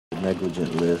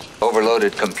negligent list.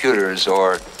 Overloaded computers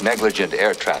or negligent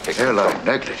air traffic. Airline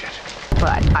negligent.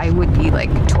 But I would be,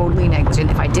 like, totally negligent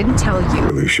if I didn't tell you.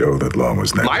 Really show that Long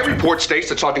was negligent. My report states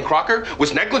that Sergeant Crocker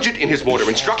was negligent in his order of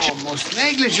instruction. Most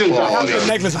negligent. How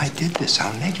negligent? If I did this,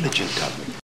 how negligent of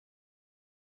me.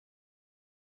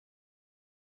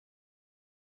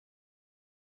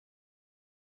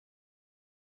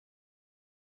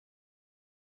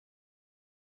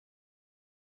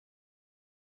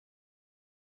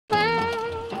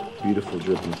 Beautiful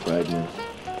dripping fragments,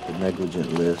 the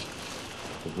negligent list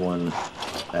of one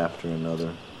after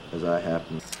another, as I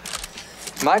happen.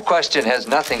 My question has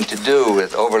nothing to do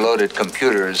with overloaded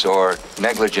computers or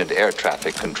negligent air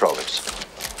traffic controllers.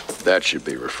 That should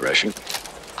be refreshing.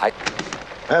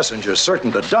 Passengers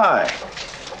certain to die.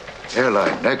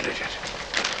 Airline negligent.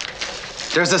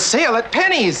 There's a sale at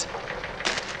Penny's.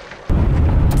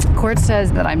 Court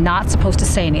says that I'm not supposed to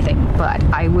say anything, but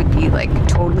I would be, like,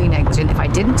 totally negligent if I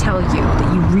didn't tell you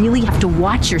that you really have to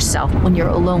watch yourself when you're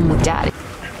alone with Daddy.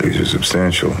 These are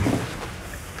substantial.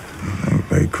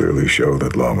 They clearly show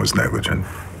that Long was negligent.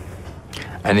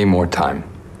 I need more time.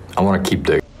 I want to keep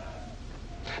digging.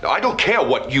 Now, I don't care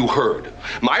what you heard.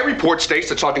 My report states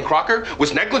that Sergeant Crocker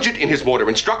was negligent in his order of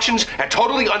instructions and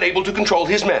totally unable to control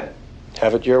his men.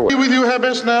 Have it your way. With you, Herr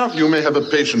Best, now? You may have a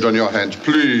patient on your hands,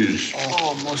 please.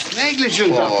 Oh, most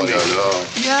negligent of me. no.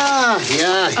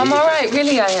 Yeah. I'm all right,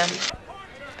 really I am.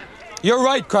 You're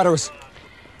right, Careless.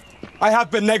 I have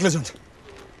been negligent.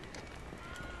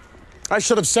 I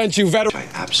should have sent you veterans. I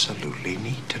absolutely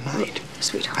need tonight.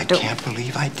 Sweetheart, I can't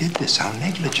believe I did this. How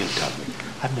negligent of me.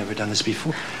 I've never done this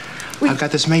before. I've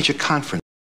got this major conference.